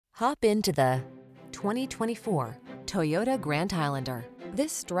Hop into the 2024 Toyota Grand Highlander.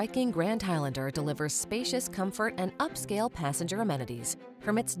 This striking Grand Highlander delivers spacious comfort and upscale passenger amenities.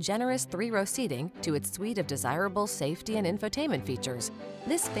 From its generous 3-row seating to its suite of desirable safety and infotainment features,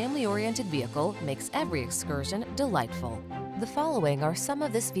 this family-oriented vehicle makes every excursion delightful. The following are some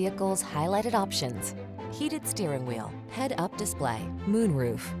of this vehicle's highlighted options: heated steering wheel, head-up display,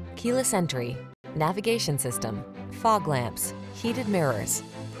 moonroof, keyless entry, navigation system, fog lamps, heated mirrors,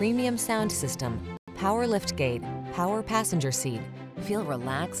 premium sound system, power liftgate, power passenger seat. Feel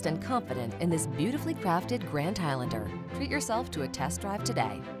relaxed and confident in this beautifully crafted Grand Highlander. Treat yourself to a test drive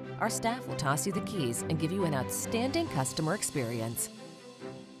today. Our staff will toss you the keys and give you an outstanding customer experience.